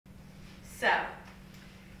So,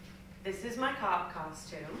 this is my cop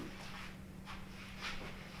costume.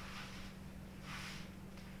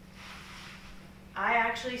 I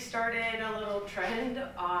actually started a little trend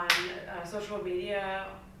on social media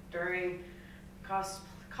during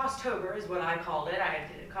Costober is what I called it. I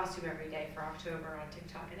did a costume every day for October on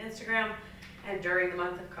TikTok and Instagram. And during the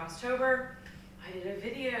month of Costober, I did a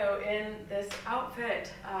video in this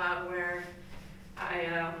outfit where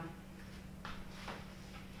I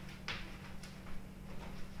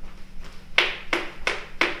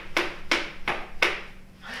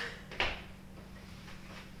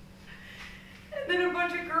then a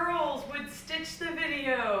bunch of girls would stitch the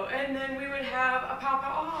video, and then we would have a pow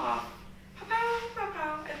pow off, pow pow pow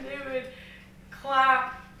pow, and they would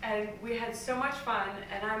clap, and we had so much fun.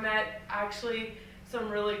 And I met actually some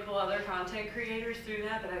really cool other content creators through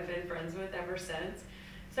that I've been friends with ever since.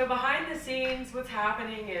 So behind the scenes, what's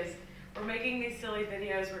happening is we're making these silly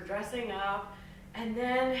videos, we're dressing up, and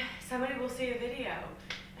then somebody will see a video,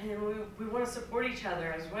 and then we want to support each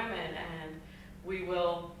other as women, and we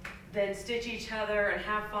will then stitch each other and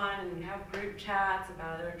have fun and have group chats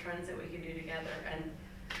about other trends that we can do together.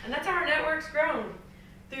 And that's how our network's grown,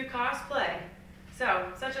 through cosplay. So,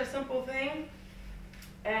 such a simple thing,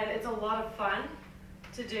 and it's a lot of fun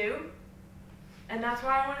to do. And that's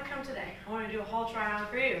why I want to come today. I want to do a haul try on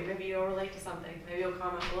for you. Maybe you'll relate to something. Maybe you'll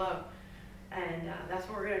comment below. And that's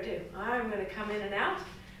what we're going to do. I'm going to come in and out.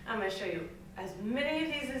 I'm going to show you as many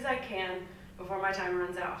of these as I can before my time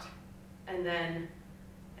runs out. And then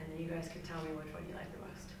you guys can tell me which one you like the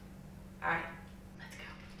most. All right.